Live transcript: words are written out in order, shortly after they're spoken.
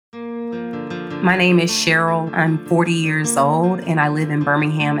My name is Cheryl. I'm 40 years old and I live in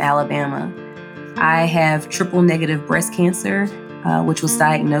Birmingham, Alabama. I have triple negative breast cancer, which was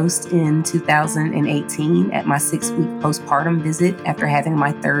diagnosed in 2018 at my 6-week postpartum visit after having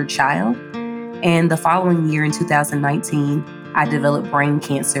my third child. And the following year in 2019, I developed brain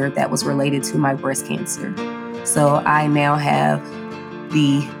cancer that was related to my breast cancer. So I now have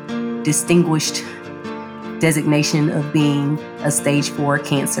the distinguished designation of being a stage 4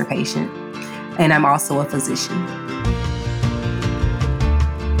 cancer patient. And I'm also a physician.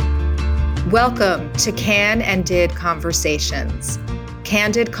 Welcome to Can and Did Conversations.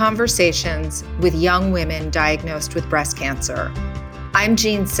 Candid conversations with young women diagnosed with breast cancer. I'm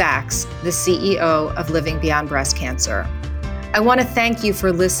Jean Sachs, the CEO of Living Beyond Breast Cancer. I want to thank you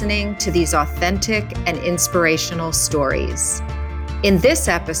for listening to these authentic and inspirational stories. In this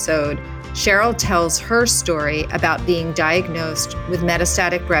episode, Cheryl tells her story about being diagnosed with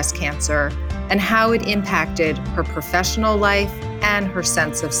metastatic breast cancer and how it impacted her professional life and her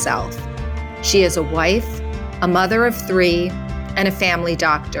sense of self. She is a wife, a mother of 3, and a family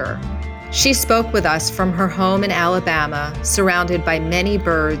doctor. She spoke with us from her home in Alabama, surrounded by many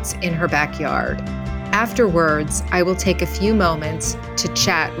birds in her backyard. Afterwards, I will take a few moments to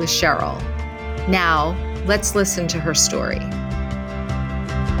chat with Cheryl. Now, let's listen to her story.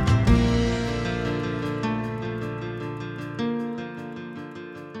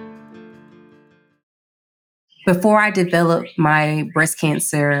 Before I developed my breast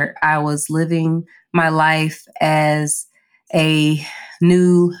cancer, I was living my life as a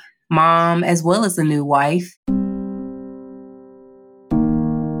new mom as well as a new wife.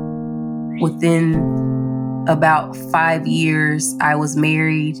 Within about 5 years, I was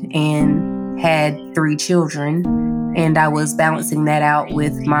married and had 3 children, and I was balancing that out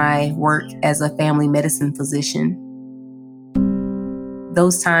with my work as a family medicine physician.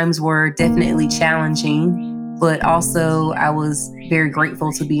 Those times were definitely challenging. But also, I was very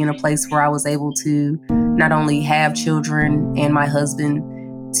grateful to be in a place where I was able to not only have children and my husband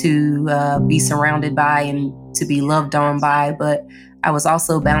to be surrounded by and to be loved on by, but I was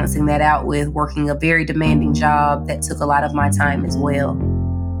also balancing that out with working a very demanding job that took a lot of my time as well.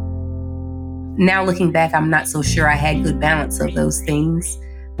 Now looking back, I'm not so sure I had good balance of those things,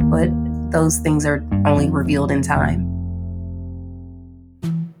 but those things are only revealed in time.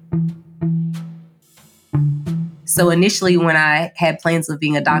 So initially, when I had plans of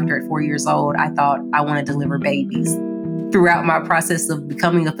being a doctor at 4 years old, I thought I want to deliver babies. Throughout my process of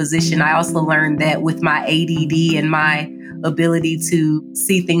becoming a physician, I also learned that with my ADD and my ability to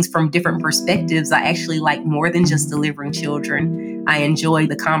see things from different perspectives, I actually like more than just delivering children. I enjoy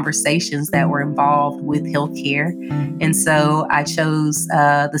the conversations that were involved with healthcare. And so I chose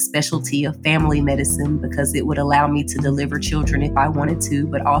the specialty of family medicine because it would allow me to deliver children if I wanted to,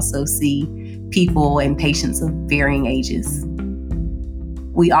 but also see people and patients of varying ages.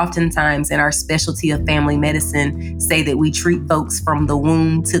 We oftentimes in our specialty of family medicine say that we treat folks from the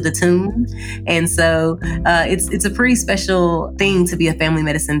womb to the tomb. And so it's a pretty special thing to be a family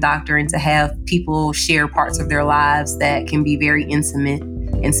medicine doctor and to have people share parts of their lives that can be very intimate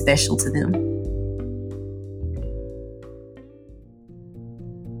and special to them.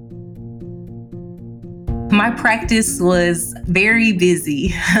 My practice was very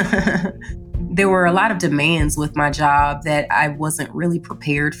busy. There were a lot of demands with my job that I wasn't really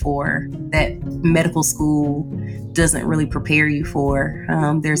prepared for, that medical school doesn't really prepare you for.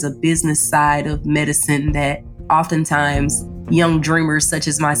 There's a business side of medicine that oftentimes young dreamers such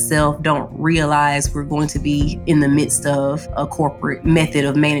as myself don't realize we're going to be in the midst of a corporate method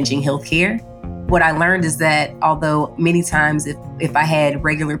of managing healthcare. What I learned is that although many times if I had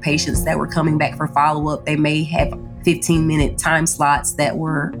regular patients that were coming back for follow-up, they may have 15-minute time slots that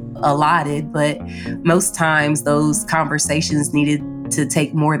were allotted, but most times those conversations needed to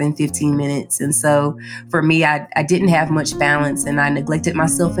take more than 15 minutes. And so for me, I didn't have much balance, and I neglected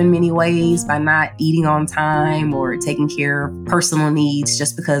myself in many ways by not eating on time or taking care of personal needs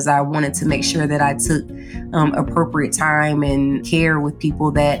just because I wanted to make sure that I took appropriate time and care with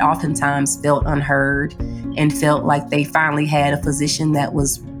people that oftentimes felt unheard and felt like they finally had a physician that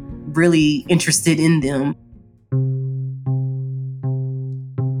was really interested in them.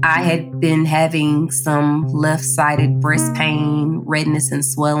 I had been having some left-sided breast pain, redness, and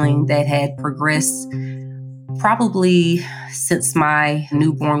swelling that had progressed probably since my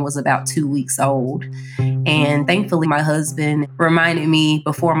newborn was about 2 weeks old. And thankfully, my husband reminded me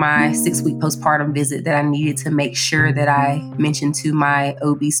before my 6-week postpartum visit that I needed to make sure that I mentioned to my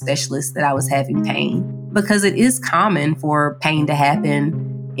OB specialist that I was having pain, because it is common for pain to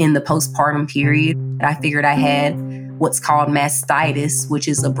happen in the postpartum period. I figured I had what's called mastitis, which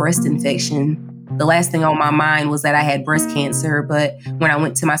is a breast infection. The last thing on my mind was that I had breast cancer. But when I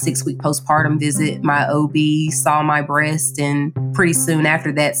went to my 6-week postpartum visit, my OB saw my breast and pretty soon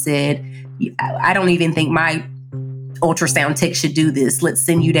after that said, I don't even think my ultrasound tech should do this. Let's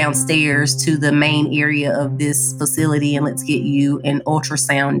send you downstairs to the main area of this facility and let's get you an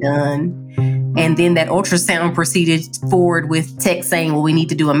ultrasound done. And then that ultrasound proceeded forward with tech saying, well, we need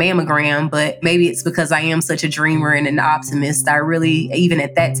to do a mammogram. But maybe it's because I am such a dreamer and an optimist. I really, even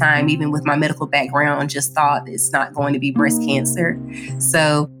at that time, even with my medical background, just thought it's not going to be breast cancer.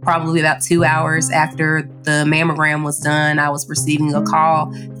 So probably about 2 hours after the mammogram was done, I was receiving a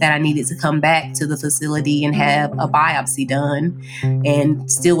call that I needed to come back to the facility and have a biopsy done.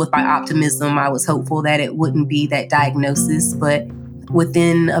 And still with my optimism, I was hopeful that it wouldn't be that diagnosis. But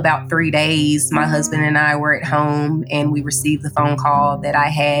within about 3 days, my husband and I were at home and we received the phone call that I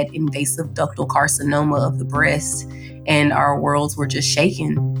had invasive ductal carcinoma of the breast, and our worlds were just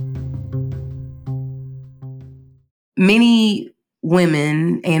shaken. Many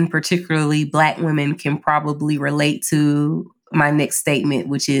women, and particularly Black women, can probably relate to my next statement,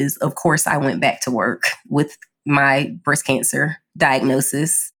 which is, of course, I went back to work with my breast cancer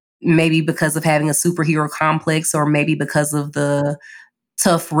diagnosis. Maybe because of having a superhero complex, or maybe because of the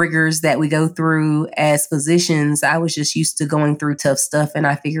tough rigors that we go through as physicians. I was just used to going through tough stuff, and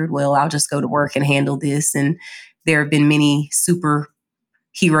I figured, well, I'll just go to work and handle this. And there have been many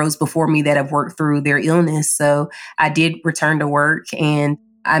superheroes before me that have worked through their illness. So I did return to work, and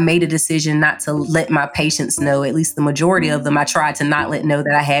I made a decision not to let my patients know, at least the majority of them. I tried to not let know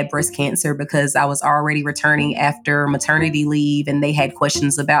that I had breast cancer because I was already returning after maternity leave, and they had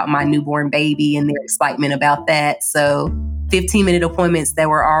questions about my newborn baby and their excitement about that. So 15-minute appointments that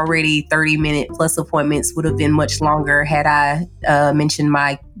were already 30-minute plus appointments would have been much longer had I mentioned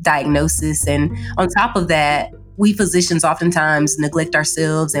my diagnosis. And on top of that, we physicians oftentimes neglect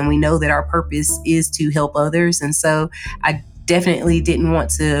ourselves, and we know that our purpose is to help others. And so I definitely didn't want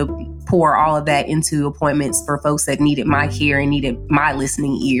to pour all of that into appointments for folks that needed my care and needed my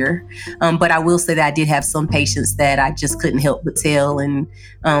listening ear. But I will say that I did have some patients that I just couldn't help but tell, and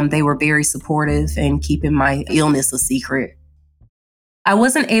they were very supportive and keeping my illness a secret. I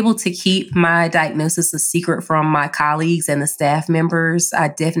wasn't able to keep my diagnosis a secret from my colleagues and the staff members. I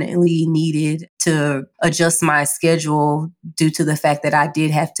definitely needed to adjust my schedule due to the fact that I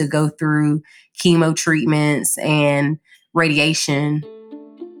did have to go through chemo treatments and radiation.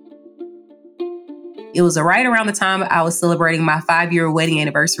 It was right around the time I was celebrating my 5-year wedding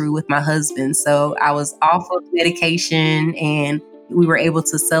anniversary with my husband. So I was off of medication, and we were able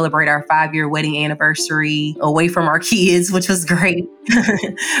to celebrate our 5-year wedding anniversary away from our kids, which was great.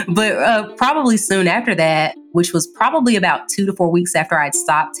 But probably soon after that, which was probably about 2 to 4 weeks after I'd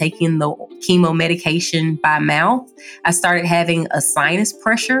stopped taking the chemo medication by mouth, I started having a sinus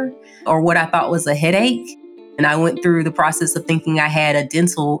pressure, or what I thought was a headache. And I went through the process of thinking I had a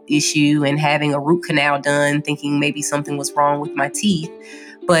dental issue and having a root canal done, thinking maybe something was wrong with my teeth.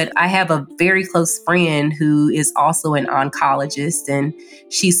 But I have a very close friend who is also an oncologist, and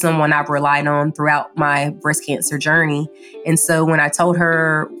she's someone I've relied on throughout my breast cancer journey. And so when I told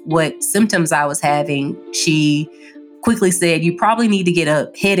her what symptoms I was having, she quickly said, you probably need to get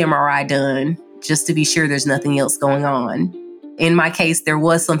a head MRI done just to be sure there's nothing else going on. In my case, there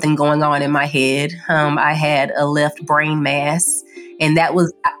was something going on in my head. I had a left brain mass, and that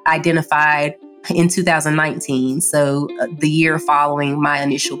was identified in 2019. So the year following my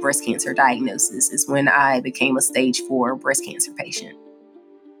initial breast cancer diagnosis is when I became a stage 4 breast cancer patient.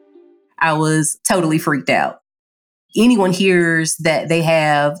 I was totally freaked out. Anyone hears that they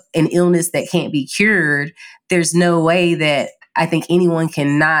have an illness that can't be cured, there's no way that I think anyone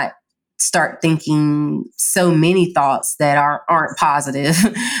can not start thinking so many thoughts that aren't positive.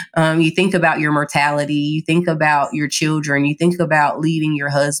 You think about your mortality, you think about your children, you think about leaving your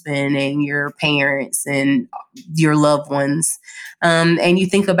husband and your parents and your loved ones, and you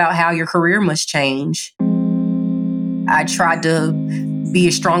think about how your career must change. I tried to be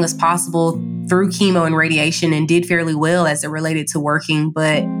as strong as possible through chemo and radiation and did fairly well as it related to working.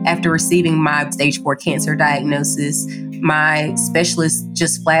 But after receiving my stage 4 cancer diagnosis, my specialist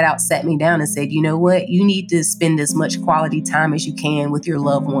just flat out sat me down and said, you know what, you need to spend as much quality time as you can with your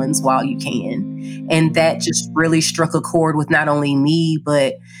loved ones while you can. And that just really struck a chord with not only me,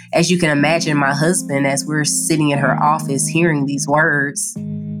 but as you can imagine, my husband, as we're sitting in her office hearing these words.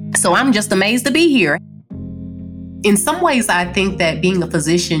 So I'm just amazed to be here. In some ways, I think that being a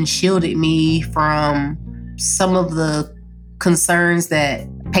physician shielded me from some of the concerns that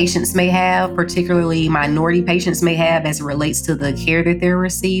patients may have, particularly minority patients may have as it relates to the care that they're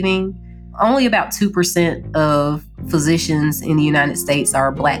receiving. Only about 2% of physicians in the United States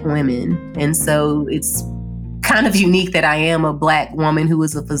are Black women. And so it's kind of unique that I am a Black woman who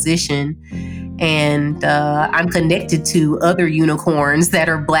is a physician. And I'm connected to other unicorns that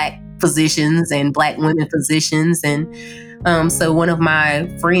are Black physicians and Black women physicians. And so one of my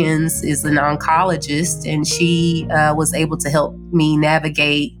friends is an oncologist, and she was able to help me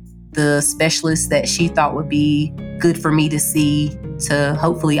navigate the specialists that she thought would be good for me to see to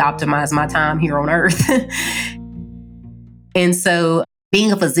hopefully optimize my time here on Earth. And so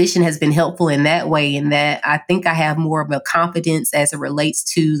being a physician has been helpful in that way, in that I think I have more of a confidence as it relates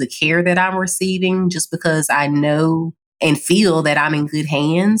to the care that I'm receiving, just because I know and feel that I'm in good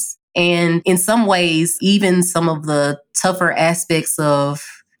hands. And in some ways, even some of the tougher aspects of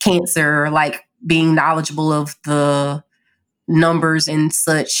cancer, like being knowledgeable of the numbers and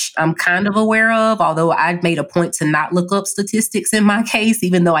such, I'm kind of aware of, although I'd made a point to not look up statistics in my case.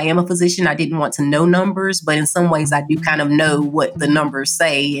 Even though I am a physician, I didn't want to know numbers, but in some ways I do kind of know what the numbers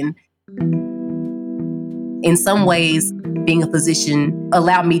say. And in some ways, being a physician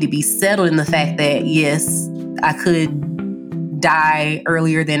allowed me to be settled in the fact that, yes, I could die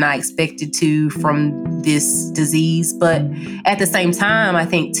earlier than I expected to from this disease. But at the same time, I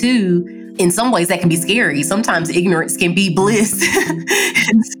think too, in some ways that can be scary. Sometimes ignorance can be bliss.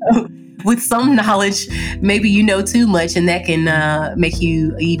 And so with some knowledge, maybe you know too much, and that can make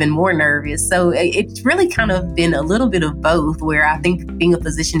you even more nervous. So it's really kind of been a little bit of both, where I think being a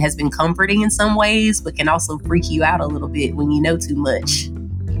physician has been comforting in some ways, but can also freak you out a little bit when you know too much.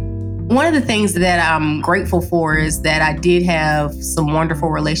 One of the things that I'm grateful for is that I did have some wonderful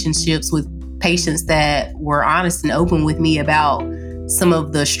relationships with patients that were honest and open with me about some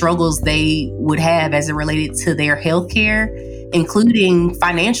of the struggles they would have as it related to their healthcare, including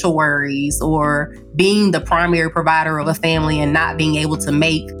financial worries or being the primary provider of a family and not being able to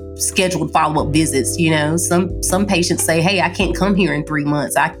make scheduled follow-up visits. You know, some patients say, hey, I can't come here in 3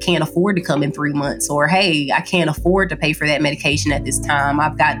 months. I can't afford to come in 3 months. Or, hey, I can't afford to pay for that medication at this time.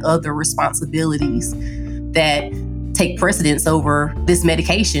 I've got other responsibilities that take precedence over this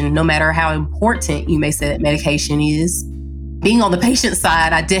medication, no matter how important you may say that medication is. Being on the patient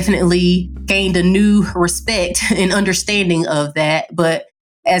side, I definitely gained a new respect and understanding of that. But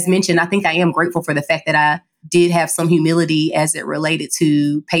as mentioned, I think I am grateful for the fact that I did have some humility as it related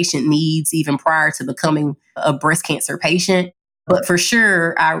to patient needs, even prior to becoming a breast cancer patient. But for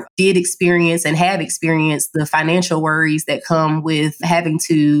sure, I did experience and have experienced the financial worries that come with having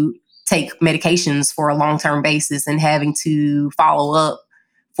to take medications for a long-term basis and having to follow up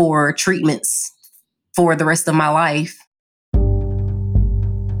for treatments for the rest of my life.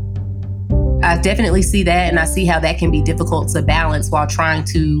 I definitely see that, and I see how that can be difficult to balance while trying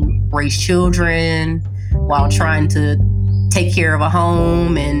to raise children, while trying to take care of a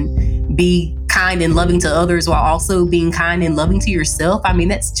home and be kind and loving to others while also being kind and loving to yourself. I mean,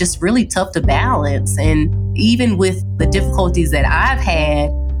 that's just really tough to balance. And even with the difficulties that I've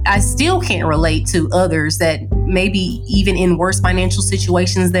had, I still can't relate to others that maybe even in worse financial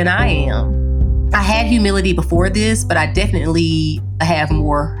situations than I am. I had humility before this, but I definitely have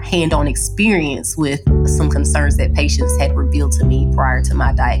more hand-on experience with some concerns that patients had revealed to me prior to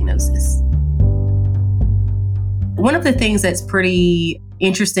my diagnosis. One of the things that's pretty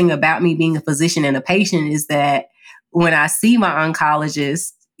interesting about me being a physician and a patient is that when I see my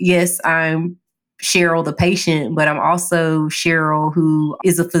oncologist, yes, I'm Cheryl, the patient, but I'm also Cheryl, who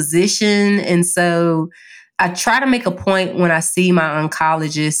is a physician. And so I try to make a point when I see my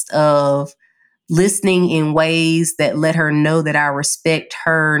oncologist of listening in ways that let her know that I respect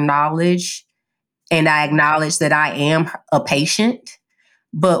her knowledge and I acknowledge that I am a patient.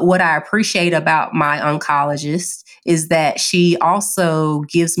 But what I appreciate about my oncologist is that she also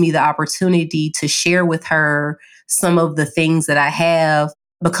gives me the opportunity to share with her some of the things that I have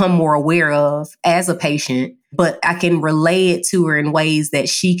become more aware of as a patient, but I can relay it to her in ways that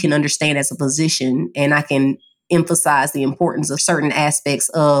she can understand as a physician, and I can emphasize the importance of certain aspects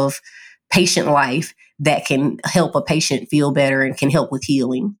of patient life that can help a patient feel better and can help with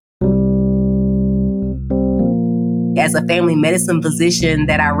healing. As a family medicine physician,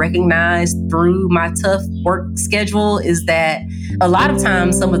 that I recognize through my tough work schedule is that a lot of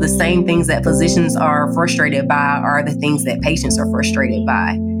times some of the same things that physicians are frustrated by are the things that patients are frustrated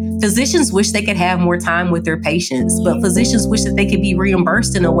by. Physicians wish they could have more time with their patients, but physicians wish that they could be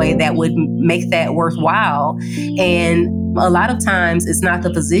reimbursed in a way that would make that worthwhile. And a lot of times it's not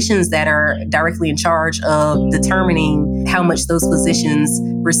the physicians that are directly in charge of determining how much those physicians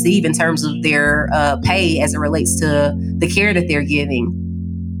receive in terms of their pay as it relates to the care that they're giving.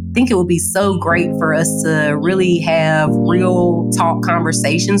 think it would be so great for us to really have real talk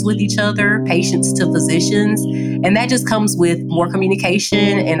conversations with each other, patients to physicians. And that just comes with more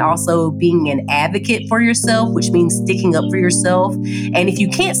communication and also being an advocate for yourself, which means sticking up for yourself. And if you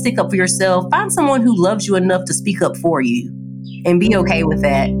can't stick up for yourself, find someone who loves you enough to speak up for you and be okay with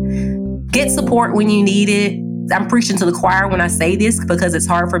that. Get support when you need it. I'm preaching to the choir when I say this because it's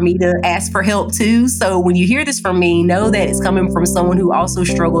hard for me to ask for help too. So when you hear this from me, know that it's coming from someone who also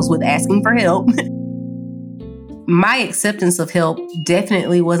struggles with asking for help. My acceptance of help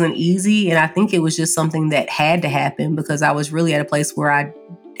definitely wasn't easy. And I think it was just something that had to happen because I was really at a place where I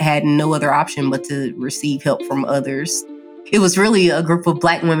had no other option but to receive help from others. It was really a group of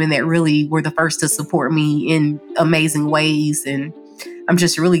Black women that really were the first to support me in amazing ways. And I'm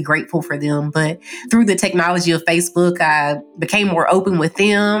just really grateful for them. But through the technology of Facebook, I became more open with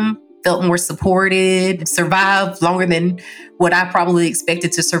them, felt more supported, survived longer than what I probably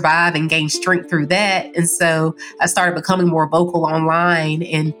expected to survive and gained strength through that. And so I started becoming more vocal online.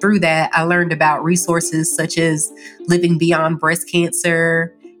 And through that, I learned about resources such as Living Beyond Breast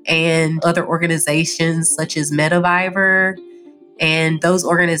Cancer and other organizations such as MetaViver. And those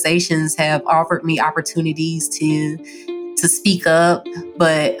organizations have offered me opportunities to speak up,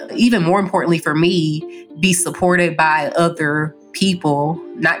 but even more importantly for me, be supported by other people,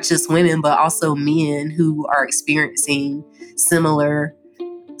 not just women, but also men who are experiencing similar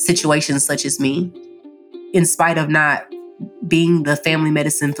situations such as me, in spite of not being the family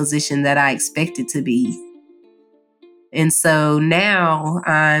medicine physician that I expected to be. And so now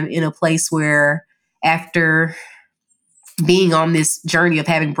I'm in a place where after being on this journey of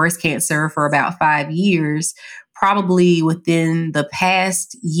having breast cancer for about 5 years, probably within the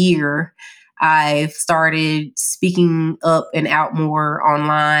past year, I've started speaking up and out more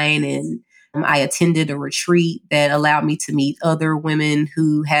online. And I attended a retreat that allowed me to meet other women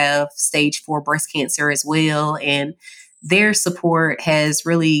who have stage 4 breast cancer as well. And their support has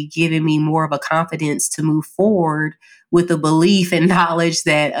really given me more of a confidence to move forward with the belief and knowledge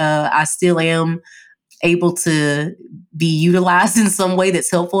that I still am able to be utilized in some way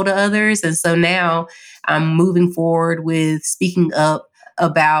that's helpful to others. And so now I'm moving forward with speaking up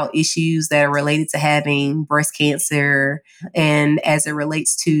about issues that are related to having breast cancer and as it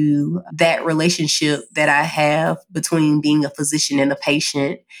relates to that relationship that I have between being a physician and a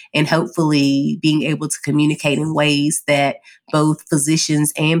patient, and hopefully being able to communicate in ways that both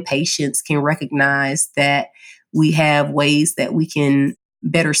physicians and patients can recognize that we have ways that we can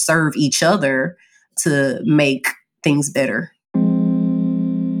better serve each other to make things better.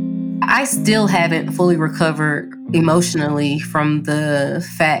 I still haven't fully recovered emotionally from the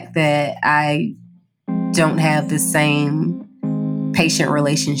fact that I don't have the same patient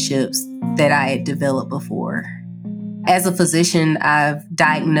relationships that I had developed before. As a physician, I've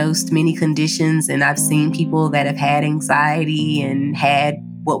diagnosed many conditions, and I've seen people that have had anxiety and had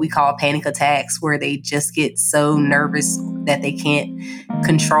what we call panic attacks, where they just get so nervous that they can't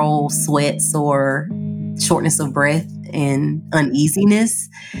control sweats or shortness of breath and uneasiness.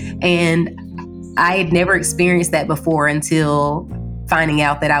 And I had never experienced that before until finding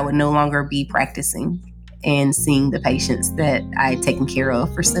out that I would no longer be practicing and seeing the patients that I had taken care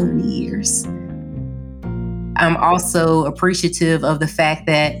of for so many years. I'm also appreciative of the fact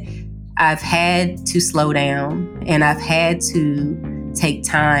that I've had to slow down and I've had to take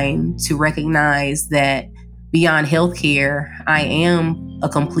time to recognize that beyond healthcare, I am a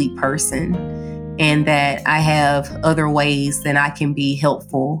complete person and that I have other ways that I can be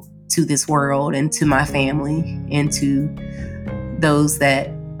helpful to this world and to my family and to those that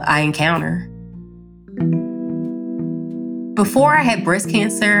I encounter. Before I had breast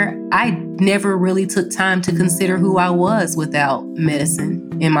cancer, I never really took time to consider who I was without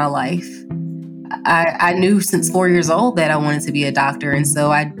medicine in my life. I knew since 4 years old that I wanted to be a doctor, and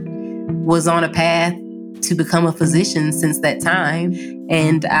so I was on a path to become a physician since that time.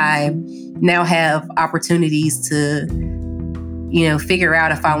 And I now have opportunities to, figure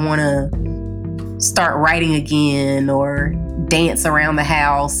out if I want to start writing again or dance around the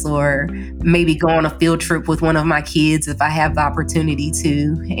house or maybe go on a field trip with one of my kids if I have the opportunity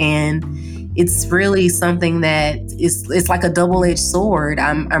to. And it's really something that it's like a double-edged sword.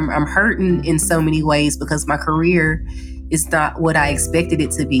 I'm hurting in so many ways because my career is not what I expected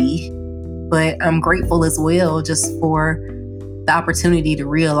it to be. But I'm grateful as well just for the opportunity to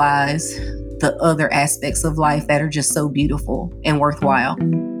realize the other aspects of life that are just so beautiful and worthwhile.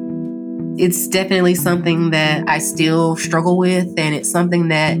 It's definitely something that I still struggle with, and it's something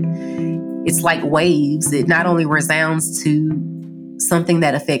that it's like waves. It not only resounds to something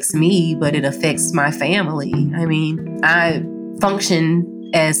that affects me, but it affects my family. I mean, I function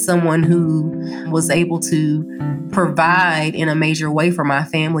as someone who was able to provide in a major way for my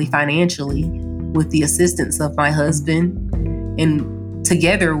family financially with the assistance of my husband. And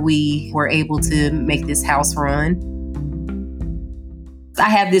together we were able to make this house run. I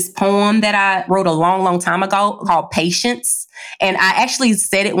have this poem that I wrote a long, long time ago called Patience. And I actually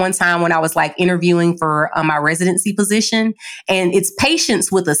said it one time when I was like interviewing for my residency position. And it's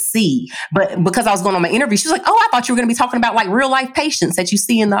patience with a C. But because I was going on my interview, she was like, oh, I thought you were going to be talking about like real life patience that you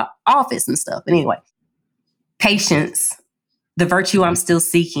see in the office and stuff. But anyway, patience, the virtue I'm still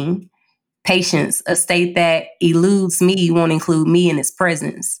seeking. Patience, a state that eludes me, won't include me in its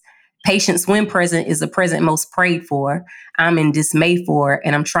presence. Patience, when present, is the present most prayed for. I'm in dismay for,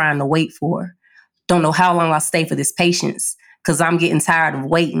 and I'm trying to wait for. Don't know how long I'll stay for this patience, because I'm getting tired of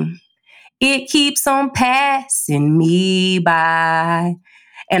waiting. It keeps on passing me by.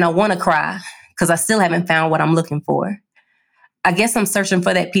 And I want to cry, because I still haven't found what I'm looking for. I guess I'm searching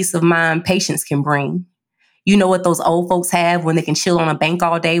for that peace of mind patience can bring. You know what those old folks have when they can chill on a bank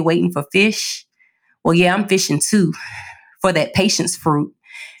all day waiting for fish? Well, yeah, I'm fishing too, for that patience fruit.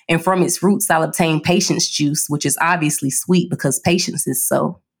 And from its roots, I'll obtain patience juice, which is obviously sweet because patience is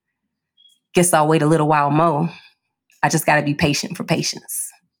so. Guess I'll wait a little while more. I just got to be patient for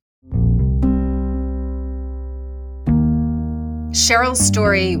patience. Cheryl's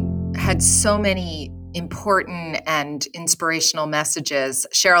story had so many important and inspirational messages.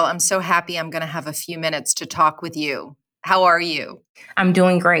 Cheryl, I'm so happy I'm going to have a few minutes to talk with you. How are you? I'm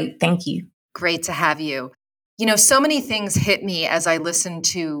doing great. Thank you. Great to have you. You know, so many things hit me as I listened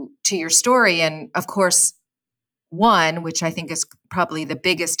to your story. And of course, one, which I think is probably the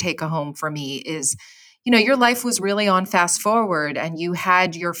biggest take-home for me, is, you know, your life was really on fast forward and you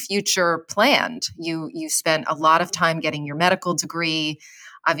had your future planned. You spent a lot of time getting your medical degree,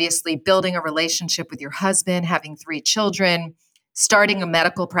 obviously building a relationship with your husband, having 3 children, starting a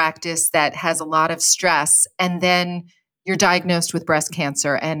medical practice that has a lot of stress, and then you're diagnosed with breast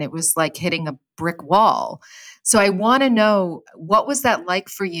cancer, and it was like hitting a brick wall. So I want to know, what was that like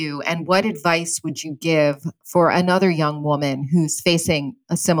for you, and what advice would you give for another young woman who's facing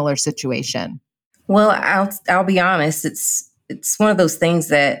a similar situation? Well, I'll be honest. It's one of those things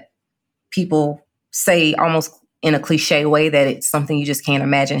that people say almost in a cliche way that it's something you just can't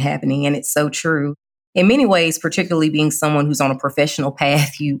imagine happening, and it's so true. In many ways, particularly being someone who's on a professional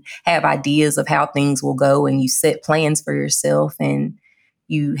path, you have ideas of how things will go and you set plans for yourself and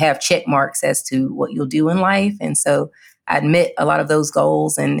you have check marks as to what you'll do in life. And so I'd met a lot of those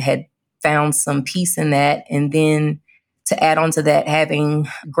goals and had found some peace in that. And then to add on to that, having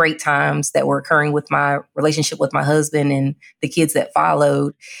great times that were occurring with my relationship with my husband and the kids that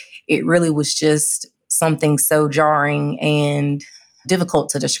followed, it really was just something so jarring and difficult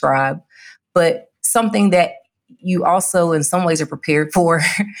to describe, but something that you also in some ways are prepared for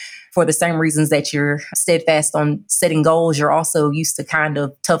the same reasons that you're steadfast on setting goals. You're also used to kind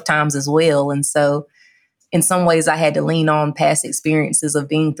of tough times as well. And so in some ways I had to lean on past experiences of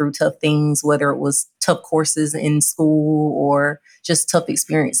being through tough things, whether it was tough courses in school or just tough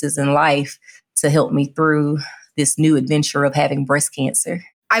experiences in life to help me through this new adventure of having breast cancer.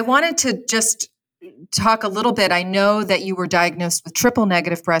 I wanted to just talk a little bit. I know that you were diagnosed with triple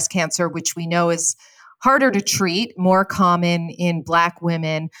negative breast cancer, which we know is harder to treat, more common in Black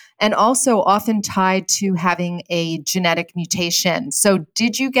women, and also often tied to having a genetic mutation. So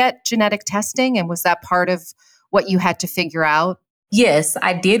did you get genetic testing, and was that part of what you had to figure out? Yes,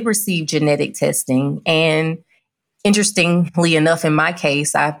 I did receive genetic testing. And interestingly enough, in my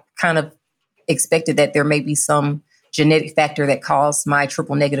case, I kind of expected that there may be some genetic factor that caused my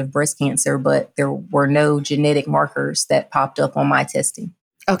triple negative breast cancer, but there were no genetic markers that popped up on my testing.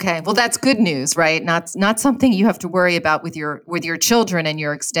 Okay, well, that's good news, right? Not something you have to worry about with your children and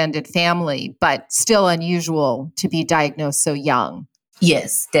your extended family, but still unusual to be diagnosed so young.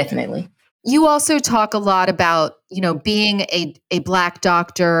 Yes, definitely. You also talk a lot about, being a Black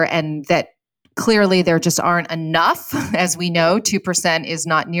doctor, and that clearly there just aren't enough. As we know, 2% is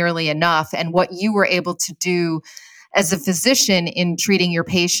not nearly enough, and what you were able to do as a physician in treating your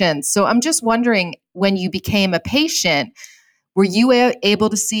patients. So I'm just wondering, when you became a patient, were you able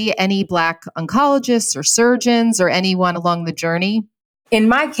to see any Black oncologists or surgeons or anyone along the journey? In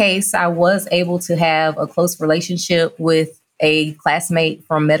my case, I was able to have a close relationship with a classmate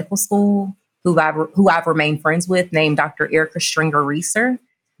from medical school who I've remained friends with, named Dr. Erica Stringer-Reeser.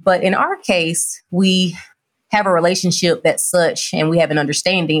 But in our case, we have a relationship that's such, and we have an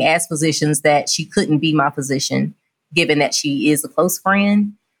understanding as physicians that she couldn't be my physician, given that she is a close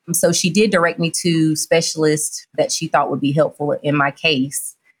friend. So she did direct me to specialists that she thought would be helpful in my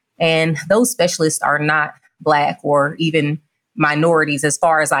case. And those specialists are not Black or even minorities as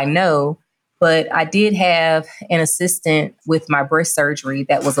far as I know. But I did have an assistant with my breast surgery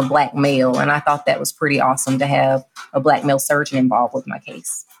that was a Black male. And I thought that was pretty awesome to have a Black male surgeon involved with my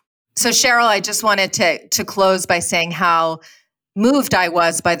case. So Cheryl, I just wanted to close by saying how moved I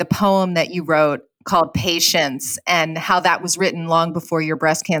was by the poem that you wrote called Patience, and how that was written long before your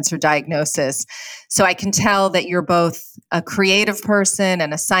breast cancer diagnosis. So I can tell that you're both a creative person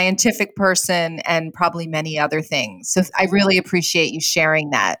and a scientific person and probably many other things. So I really appreciate you sharing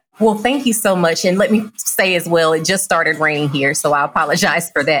that. Well, thank you so much. And let me say as well, it just started raining here, so I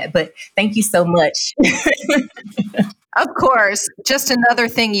apologize for that. But thank you so much. Of course, just another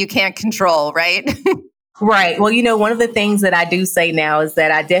thing you can't control, right? Right. Well, one of the things that I do say now is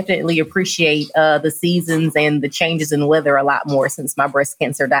that I definitely appreciate the seasons and the changes in weather a lot more since my breast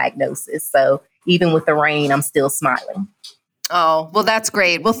cancer diagnosis. So even with the rain, I'm still smiling. Oh, well, that's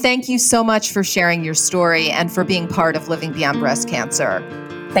great. Well, thank you so much for sharing your story and for being part of Living Beyond Breast Cancer.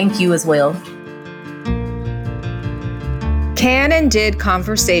 Thank you as well. Can and Did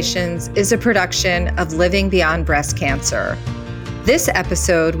Conversations is a production of Living Beyond Breast Cancer. This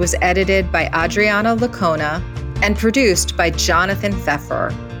episode was edited by Adriana Lacona and produced by Jonathan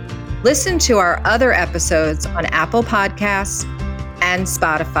Pfeffer. Listen to our other episodes on Apple Podcasts and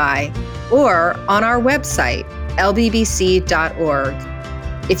Spotify or on our website, lbbc.org.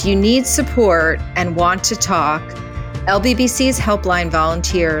 If you need support and want to talk, LBBC's helpline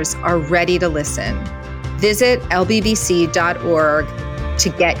volunteers are ready to listen. Visit lbbc.org to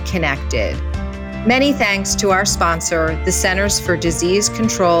get connected. Many thanks to our sponsor, the Centers for Disease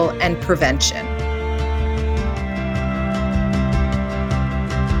Control and Prevention.